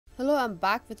Hello, I'm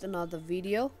back with another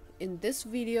video. In this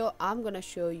video, I'm gonna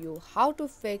show you how to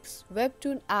fix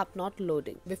Webtoon app not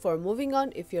loading. Before moving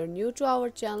on, if you're new to our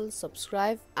channel,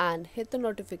 subscribe and hit the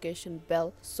notification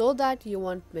bell so that you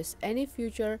won't miss any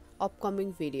future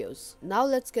upcoming videos. Now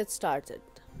let's get started.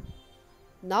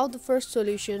 Now the first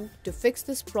solution to fix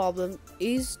this problem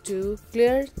is to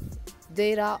clear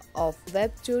data of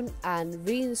Webtoon and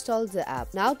reinstall the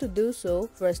app. Now to do so,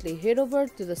 firstly head over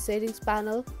to the settings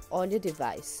panel on your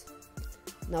device.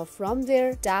 Now from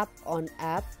there, tap on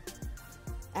app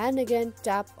and again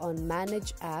tap on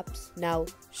manage apps. Now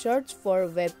search for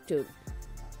Webtoon.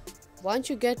 Once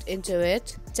you get into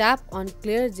it, tap on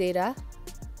clear data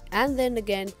and then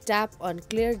again tap on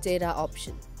clear data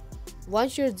option.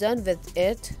 Once you're done with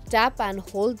it, tap and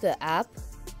hold the app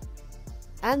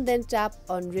and then tap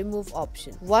on remove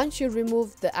option. Once you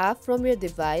remove the app from your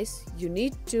device, you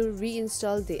need to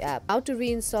reinstall the app. Now to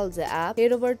reinstall the app,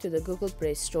 head over to the Google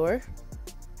Play Store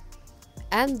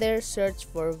and there search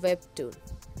for Webtoon.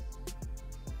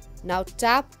 Now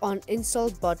tap on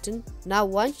install button. Now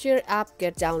once your app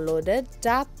gets downloaded,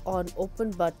 tap on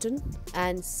open button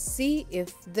and see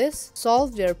if this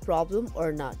solved your problem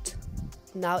or not.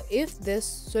 Now if this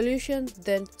solution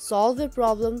then solve the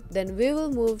problem, then we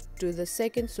will move to the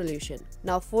second solution.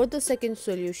 Now for the second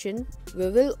solution, we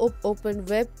will open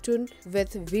Webtoon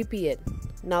with VPN.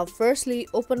 Now firstly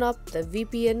open up the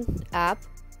VPN app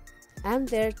and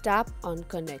there tap on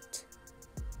connect.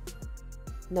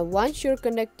 Now once you're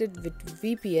connected with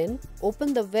VPN,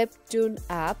 open the Webtoon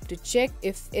app to check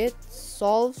if it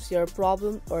solves your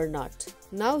problem or not.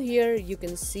 Now here you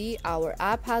can see our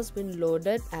app has been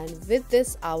loaded and with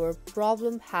this our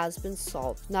problem has been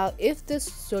solved. Now if this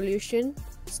solution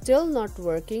still not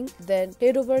working, then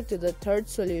head over to the third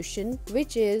solution,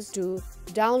 which is to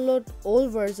download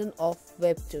old version of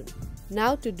Webtoon.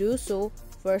 Now to do so,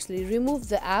 firstly remove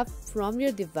the app from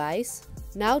your device.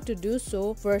 Now to do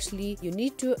so, firstly you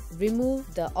need to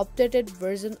remove the updated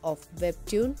version of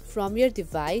Webtoon from your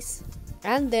device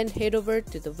and then head over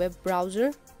to the web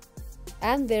browser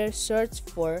and there search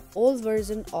for old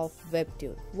version of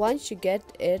Webtoon. Once you get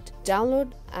it,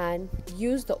 download and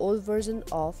use the old version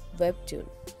of Webtoon.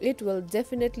 It will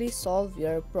definitely solve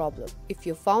your problem. If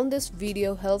you found this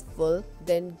video helpful,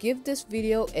 then give this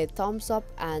video a thumbs up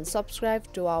and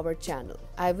subscribe to our channel.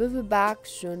 I will be back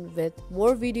soon with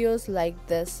more videos like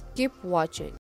this. Keep watching.